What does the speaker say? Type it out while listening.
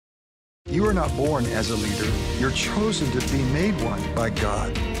You are not born as a leader. You're chosen to be made one by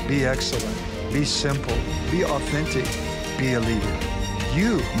God. Be excellent. Be simple. Be authentic. Be a leader.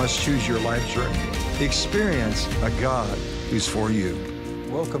 You must choose your life journey. Experience a God who's for you.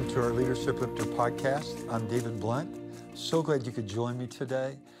 Welcome to our Leadership Lifter podcast. I'm David Blunt. So glad you could join me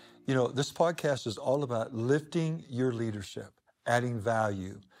today. You know, this podcast is all about lifting your leadership, adding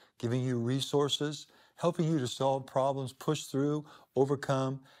value, giving you resources, helping you to solve problems, push through,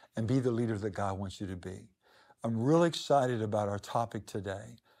 overcome, and be the leader that God wants you to be. I'm really excited about our topic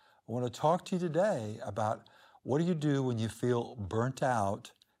today. I want to talk to you today about what do you do when you feel burnt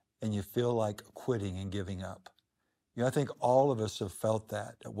out and you feel like quitting and giving up. You know, I think all of us have felt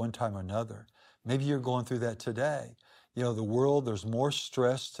that at one time or another. Maybe you're going through that today. You know, the world, there's more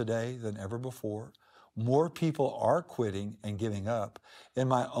stress today than ever before. More people are quitting and giving up. In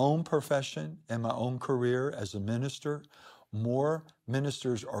my own profession, in my own career as a minister, more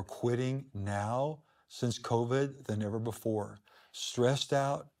ministers are quitting now since COVID than ever before. Stressed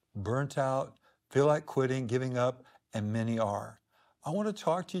out, burnt out, feel like quitting, giving up, and many are. I want to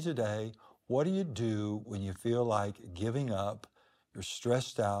talk to you today. What do you do when you feel like giving up? You're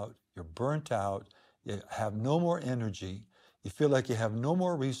stressed out, you're burnt out, you have no more energy, you feel like you have no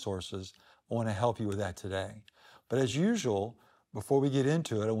more resources. I want to help you with that today. But as usual, before we get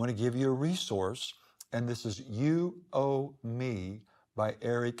into it, I want to give you a resource. And this is You Owe Me by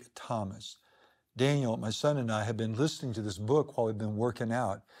Eric Thomas. Daniel, my son, and I have been listening to this book while we've been working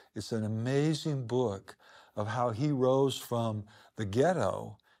out. It's an amazing book of how he rose from the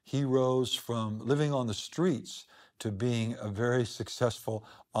ghetto. He rose from living on the streets to being a very successful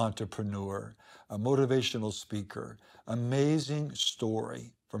entrepreneur, a motivational speaker. Amazing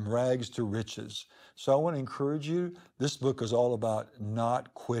story from rags to riches. So I want to encourage you. This book is all about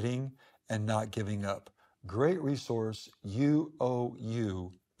not quitting and not giving up. Great resource, You Owe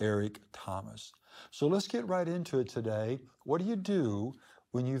You, Eric Thomas. So let's get right into it today. What do you do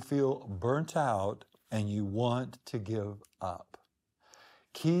when you feel burnt out and you want to give up?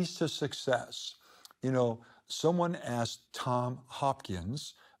 Keys to success. You know, someone asked Tom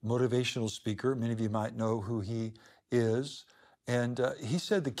Hopkins, motivational speaker, many of you might know who he is, and he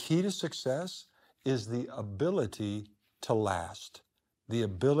said the key to success is the ability to last. The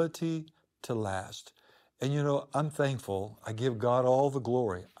ability to last. And you know, I'm thankful. I give God all the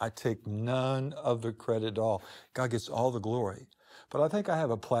glory. I take none of the credit at all. God gets all the glory. But I think I have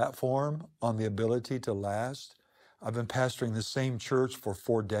a platform on the ability to last. I've been pastoring the same church for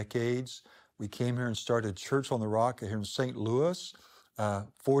 4 decades. We came here and started Church on the Rock here in St. Louis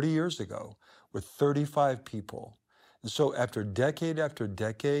 40 years ago with 35 people. And so after decade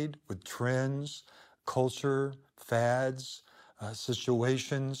with trends, culture, fads,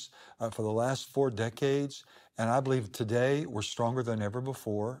 situations for the last 4 decades. And I believe today we're stronger than ever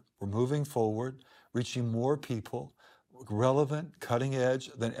before. We're moving forward, reaching more people, relevant, cutting edge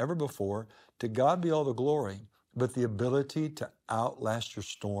than ever before. To God be all the glory. But the ability to outlast your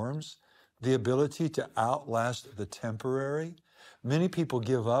storms, the ability to outlast the temporary. Many people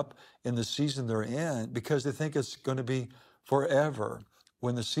give up in the season they're in because they think it's going to be forever.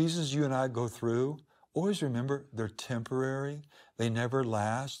 When the seasons you and I go through, always remember they're temporary. They never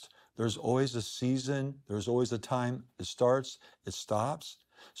last. There's always a season. There's always a time it starts, it stops.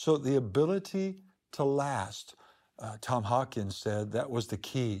 So the ability to last, Tom Hopkins said that was the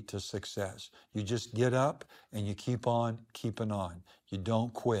key to success. You just get up and you keep on keeping on. You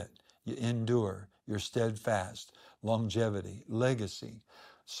don't quit. You endure. You're steadfast. Longevity, legacy.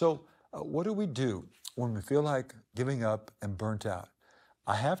 So what do we do when we feel like giving up and burnt out?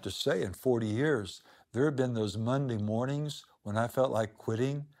 I have to say, in 40 years, there have been those Monday mornings when I felt like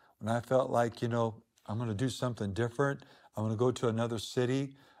quitting, when I felt like, you know, I'm going to do something different. I'm going to go to another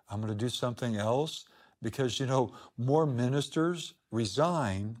city. I'm going to do something else. Because, you know, more ministers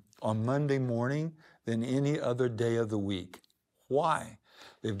resign on Monday morning than any other day of the week. Why?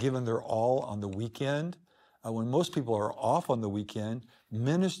 They've given their all on the weekend. When most people are off on the weekend,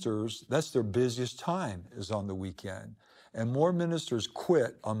 ministers, that's their busiest time, is on the weekend. And more ministers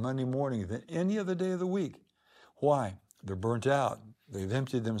quit on Monday morning than any other day of the week. Why? They're burnt out. They've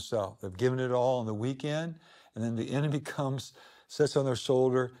emptied themselves. They've given it all on the weekend, and then the enemy comes, sits on their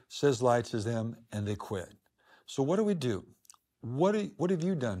shoulder, says lie to them, and they quit. So what do we do? What have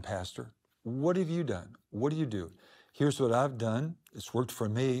you done, Pastor? What have you done? What do you do? Here's what I've done. It's worked for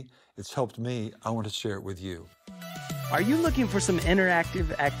me. It's helped me. I want to share it with you. Are you looking for some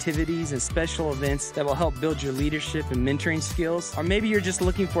interactive activities and special events that will help build your leadership and mentoring skills? Or maybe you're just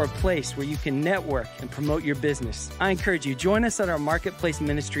looking for a place where you can network and promote your business. I encourage you, join us at our Marketplace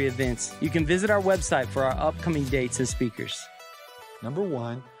Ministry events. You can visit our website for our upcoming dates and speakers. Number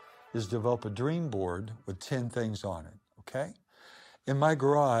one, is develop a dream board with 10 things on it, okay? In my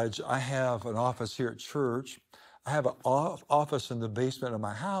garage, I have an office here at church. I have an office in the basement of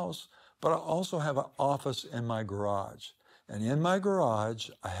my house, but I also have an office in my garage. And in my garage,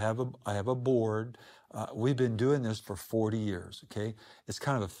 I have a board. We've been doing this for 40 years, okay? It's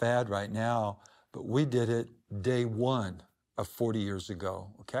kind of a fad right now, but we did it day one of 40 years ago,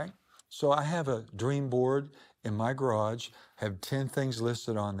 okay? So I have a dream board in my garage, have 10 things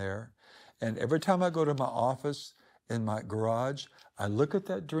listed on there. And every time I go to my office in my garage, I look at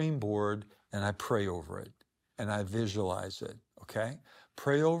that dream board and I pray over it and I visualize it, okay?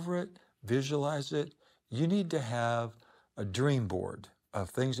 Pray over it, visualize it. You need to have a dream board of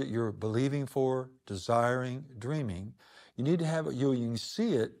things that you're believing for, desiring, dreaming. You need to have it, you can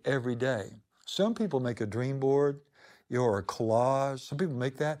see it every day. Some people make a dream board, or a collage. Some people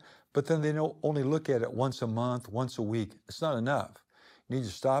make that, but then they don't only look at it once a month, once a week. It's not enough. You need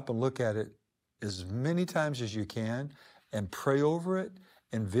to stop and look at it as many times as you can and pray over it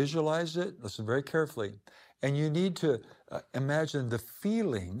and visualize it. Listen very carefully. And you need to imagine the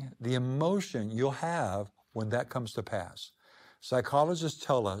feeling, the emotion you'll have when that comes to pass. Psychologists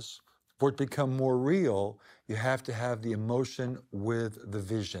tell us for it to become more real, you have to have the emotion with the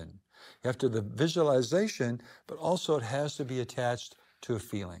vision. You have to have the visualization, but also it has to be attached to a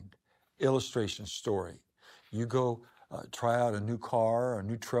feeling. Illustration, story. You go try out a new car, a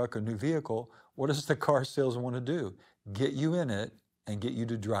new truck, a new vehicle. What does the car salesman want to do? Get you in it and get you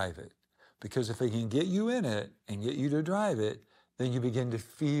to drive it. Because if they can get you in it and get you to drive it, then you begin to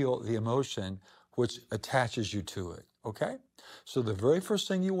feel the emotion which attaches you to it, okay? So the very first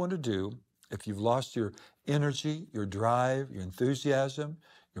thing you want to do, if you've lost your energy, your drive, your enthusiasm,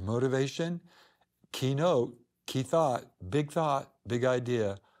 your motivation, keynote, key thought, big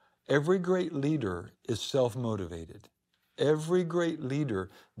idea. Every great leader is self-motivated. Every great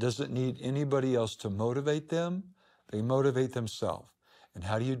leader doesn't need anybody else to motivate them. They motivate themselves. And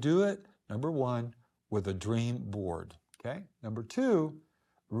how do you do it? Number one, with a dream board, okay? Number two,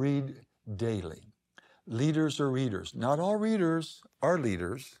 read daily. Leaders are readers. Not all readers are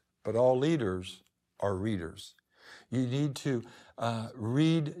leaders, but all leaders are readers. You need to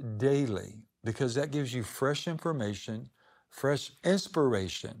read daily because that gives you fresh information, fresh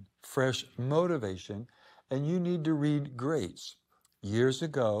inspiration, fresh motivation, and you need to read greats. Years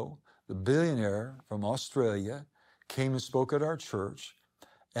ago, the billionaire from Australia came and spoke at our church,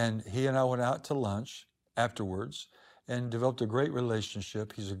 and he and I went out to lunch afterwards and developed a great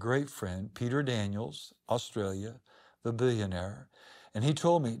relationship. He's a great friend, Peter Daniels, Australia, the billionaire. And he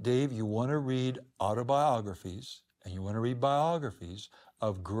told me, Dave, you want to read autobiographies and you want to read biographies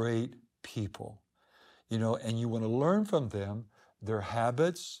of great people, and you want to learn from them, their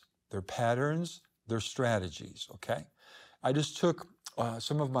habits, their patterns, their strategies, okay? I just took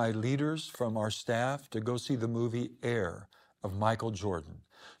some of my leaders from our staff to go see the movie Air of Michael Jordan.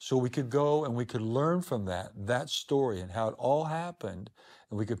 So we could go and we could learn from that story and how it all happened,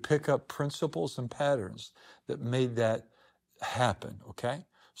 and we could pick up principles and patterns that made that happen, okay?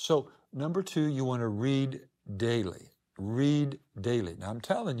 So number two, you want to read daily. Read daily. Now I'm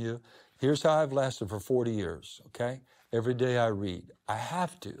telling you, here's how I've lasted for 40 years, okay? Every day I read. I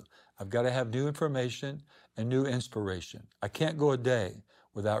have to. I've got to have new information and new inspiration. I can't go a day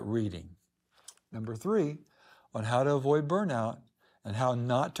without reading. Number three, on how to avoid burnout and how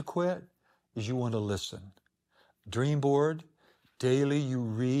not to quit is you want to listen. Dream board, daily you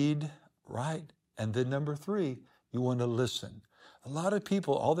read, right? And then number three, you want to listen. A lot of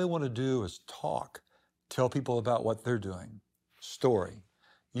people, all they want to do is talk, tell people about what they're doing. Story.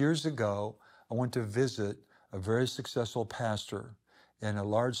 Years ago, I went to visit a very successful pastor in a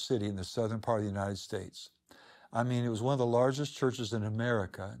large city in the southern part of the United States. I mean, it was one of the largest churches in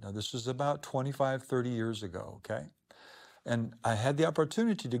America. Now, this was about 25, 30 years ago, okay? And I had the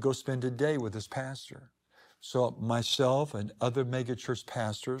opportunity to go spend a day with this pastor. So myself and other megachurch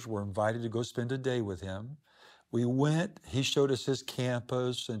pastors were invited to go spend a day with him. We went, he showed us his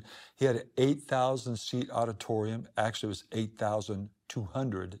campus, and he had an 8,000-seat auditorium. Actually, it was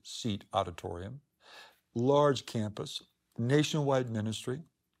 8,200-seat auditorium. Large campus, nationwide ministry.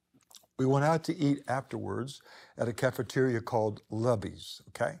 We went out to eat afterwards at a cafeteria called Lubby's,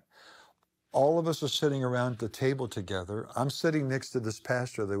 okay? All of us are sitting around the table together. I'm sitting next to this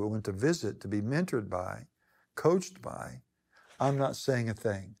pastor that we went to visit, to be mentored by, coached by. I'm not saying a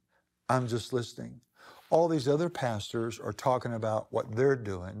thing. I'm just listening. All these other pastors are talking about what they're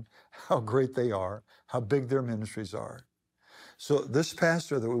doing, how great they are, how big their ministries are. So this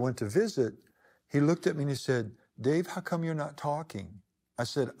pastor that we went to visit, he looked at me and he said, Dave, how come you're not talking? I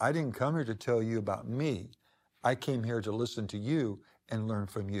said, I didn't come here to tell you about me. I came here to listen to you and learn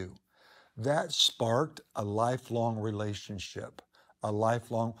from you. That sparked a lifelong relationship, a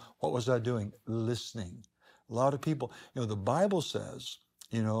lifelong, what was I doing? Listening. A lot of people, the Bible says,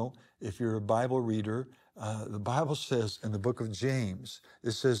 if you're a Bible reader, the Bible says in the book of James,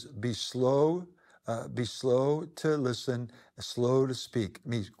 it says, be slow to listen, slow to speak. It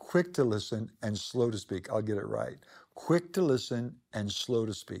means quick to listen and slow to speak. I'll get it right. Quick to listen and slow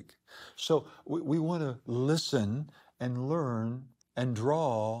to speak. So we want to listen and learn and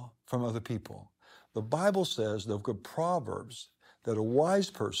draw from other people. The Bible says, the book of Proverbs, that a wise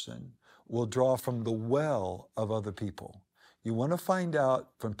person will draw from the well of other people. You want to find out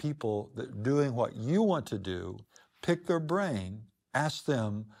from people that are doing what you want to do, pick their brain, ask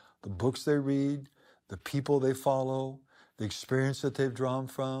them the books they read, the people they follow, the experience that they've drawn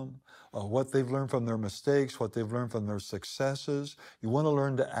from, what they've learned from their mistakes, what they've learned from their successes. You want to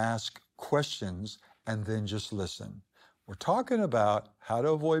learn to ask questions and then just listen. We're talking about how to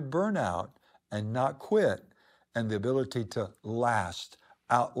avoid burnout and not quit, and the ability to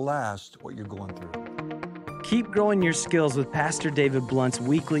outlast what you're going through. Keep growing your skills with Pastor David Blunt's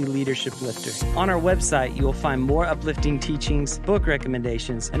weekly Leadership Lifter. On our website, you will find more uplifting teachings, book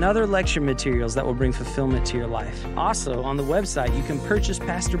recommendations, and other lecture materials that will bring fulfillment to your life. Also, on the website, you can purchase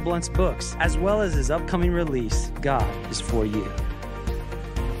Pastor Blunt's books, as well as his upcoming release, God is For You.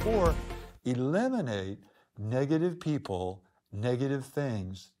 4, eliminate negative people, negative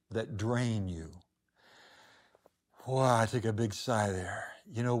things that drain you. Wow, I take a big sigh there.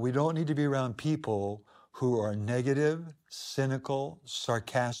 We don't need to be around people who are negative, cynical,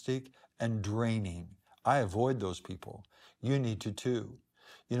 sarcastic, and draining. I avoid those people. You need to too.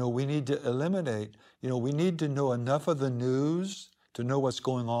 We need to eliminate, we need to know enough of the news to know what's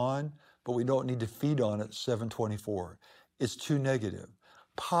going on, but we don't need to feed on it 7/24. It's too negative.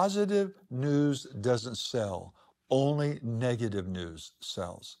 Positive news doesn't sell. Only negative news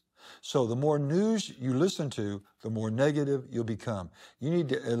sells. So the more news you listen to, the more negative you'll become. You need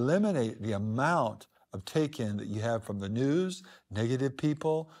to eliminate the amount of take-in that you have from the news, negative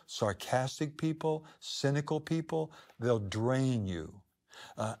people, sarcastic people, cynical people. They'll drain you.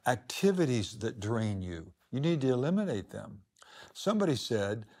 Activities that drain you, you need to eliminate them. Somebody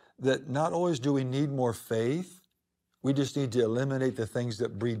said that not always do we need more faith, we just need to eliminate the things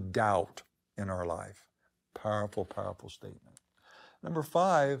that breed doubt in our life. Powerful, powerful statement. Number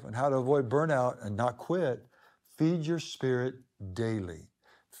 5, on how to avoid burnout and not quit, feed your spirit daily.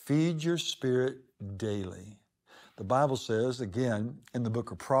 Feed your spirit daily. The Bible says, again, in the book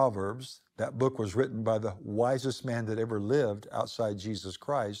of Proverbs, that book was written by the wisest man that ever lived outside Jesus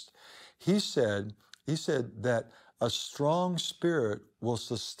Christ. He said that a strong spirit will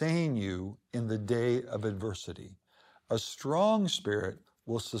sustain you in the day of adversity. A strong spirit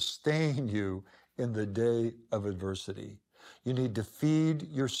will sustain you in the day of adversity. You need to feed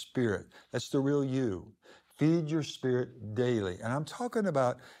your spirit. That's the real you. Feed your spirit daily. And I'm talking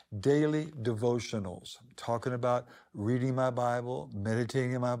about daily devotionals. I'm talking about reading my Bible,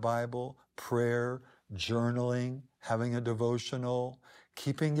 meditating in my Bible, prayer, journaling, having a devotional,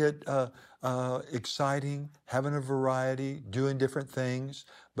 keeping it exciting, having a variety, doing different things.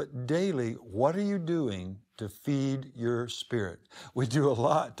 But daily, what are you doing to feed your spirit? We do a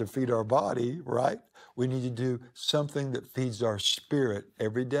lot to feed our body, right? We need to do something that feeds our spirit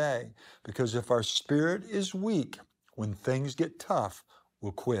every day. Because if our spirit is weak, when things get tough,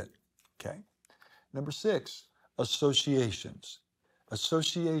 we'll quit, okay? Number 6, associations.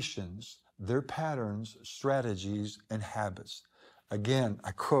 Associations, their patterns, strategies, and habits. Again,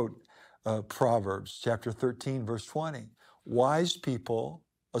 I quote Proverbs chapter 13, verse 20. Wise people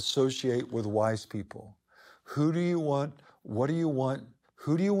associate with wise people. Who do you want? What do you want?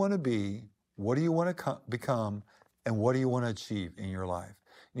 Who do you want to be? What do you want to become? And what do you want to achieve in your life?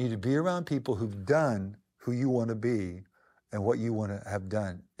 You need to be around people who've done who you want to be and what you want to have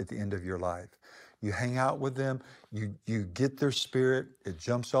done at the end of your life. You hang out with them, you get their spirit, it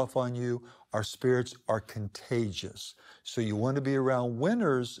jumps off on you. Our spirits are contagious. So you want to be around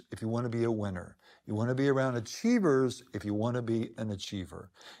winners if you want to be a winner. You want to be around achievers if you want to be an achiever.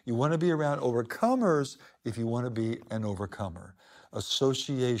 You want to be around overcomers if you want to be an overcomer.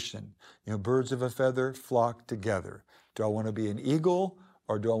 Association. Birds of a feather flock together. Do I want to be an eagle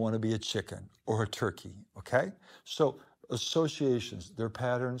or do I want to be a chicken or a turkey? Okay? So associations, their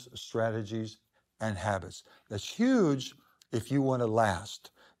patterns, strategies, and habits. That's huge if you want to last.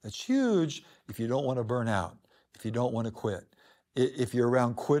 That's huge if you don't want to burn out, if you don't want to quit. If you're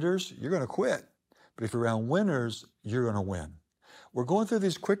around quitters, you're going to quit. But if you're around winners, you're going to win. We're going through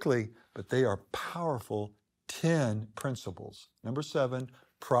these quickly, but they are powerful 10 principles. Number 7,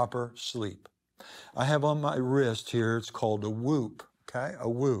 proper sleep. I have on my wrist here, it's called a Whoop, okay? A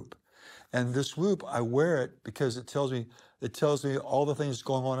Whoop. And this Whoop, I wear it because it tells me all the things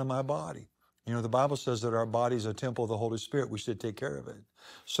going on in my body. You know, the Bible says that our body is a temple of the Holy Spirit. We should take care of it.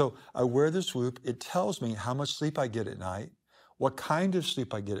 So I wear this Whoop. It tells me how much sleep I get at night, what kind of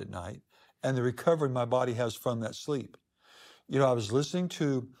sleep I get at night, and the recovery my body has from that sleep. You know, I was listening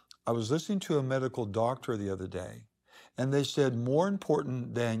to a medical doctor the other day, and they said more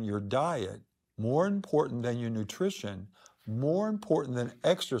important than your diet, more important than your nutrition, more important than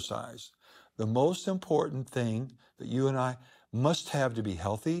exercise, the most important thing that you and I must have to be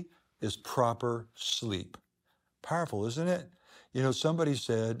healthy is proper sleep. Powerful, isn't it? You know, somebody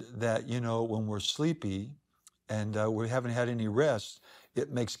said that, you know, when we're sleepy and we haven't had any rest,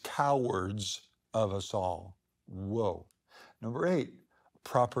 it makes cowards of us all. Whoa. Number 8,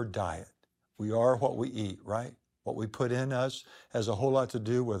 proper diet. We are what we eat, right? What we put in us has a whole lot to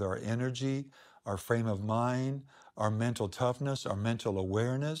do with our energy, our frame of mind, our mental toughness, our mental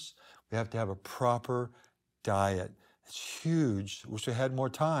awareness. We have to have a proper diet. It's huge. Wish I had more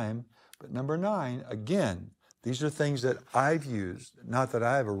time. But number 9, again, these are things that I've used, not that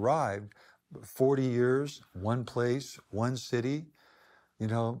I have arrived, but 40 years, one place, one city. You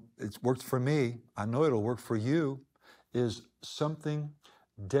know, it's worked for me. I know it'll work for you, is something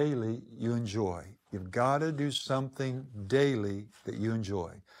daily you enjoy. You've got to do something daily that you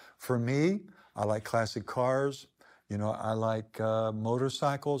enjoy. For me, I like classic cars. You know, I like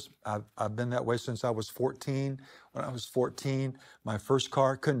motorcycles. I've been that way since I was 14. When I was 14, my first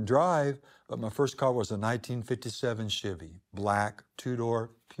car, couldn't drive, but my first car was a 1957 Chevy, black,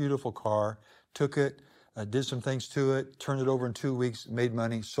 2-door, beautiful car. Took it, did some things to it, turned it over in 2 weeks, made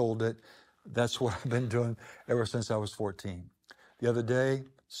money, sold it. That's what I've been doing ever since I was 14. The other day,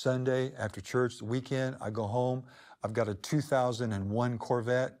 Sunday, after church, the weekend, I go home. I've got a 2001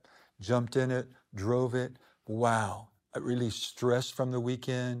 Corvette, jumped in it, drove it. Wow, I released stress from the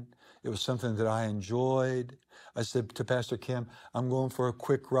weekend. It was something that I enjoyed. I said to Pastor Kim, I'm going for a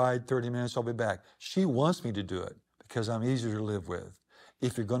quick ride, 30 minutes, I'll be back. She wants me to do it because I'm easier to live with.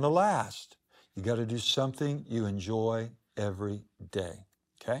 If you're going to last, you got to do something you enjoy every day,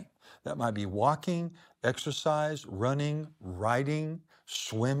 okay? That might be walking, exercise, running, riding,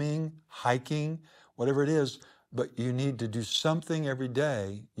 swimming, hiking, whatever it is, but you need to do something every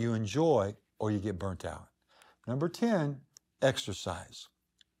day you enjoy or you get burnt out. Number 10, exercise.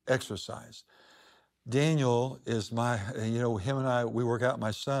 Exercise. Daniel is him and I, we work out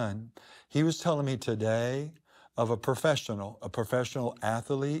my son. He was telling me today of a professional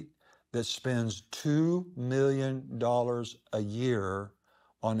athlete that spends $2 million a year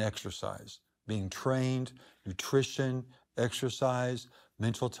on exercise, being trained, nutrition, exercise,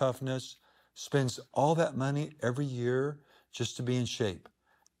 mental toughness, spends all that money every year just to be in shape.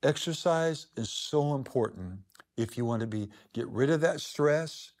 Exercise is so important if you want to get rid of that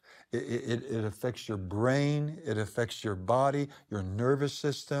stress. It affects your brain, it affects your body, your nervous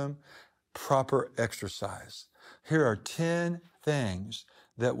system. Proper exercise. Here are 10 things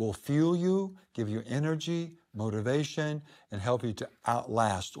that will fuel you, give you energy, motivation, and help you to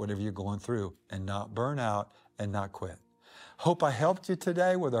outlast whatever you're going through and not burn out and not quit. Hope I helped you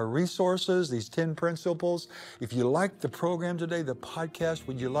today with our resources, these 10 principles. If you liked the program today, the podcast,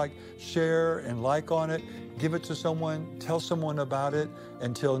 would you share and like on it? Give it to someone, tell someone about it.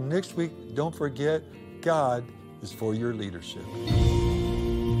 Until next week, don't forget, God is for your leadership.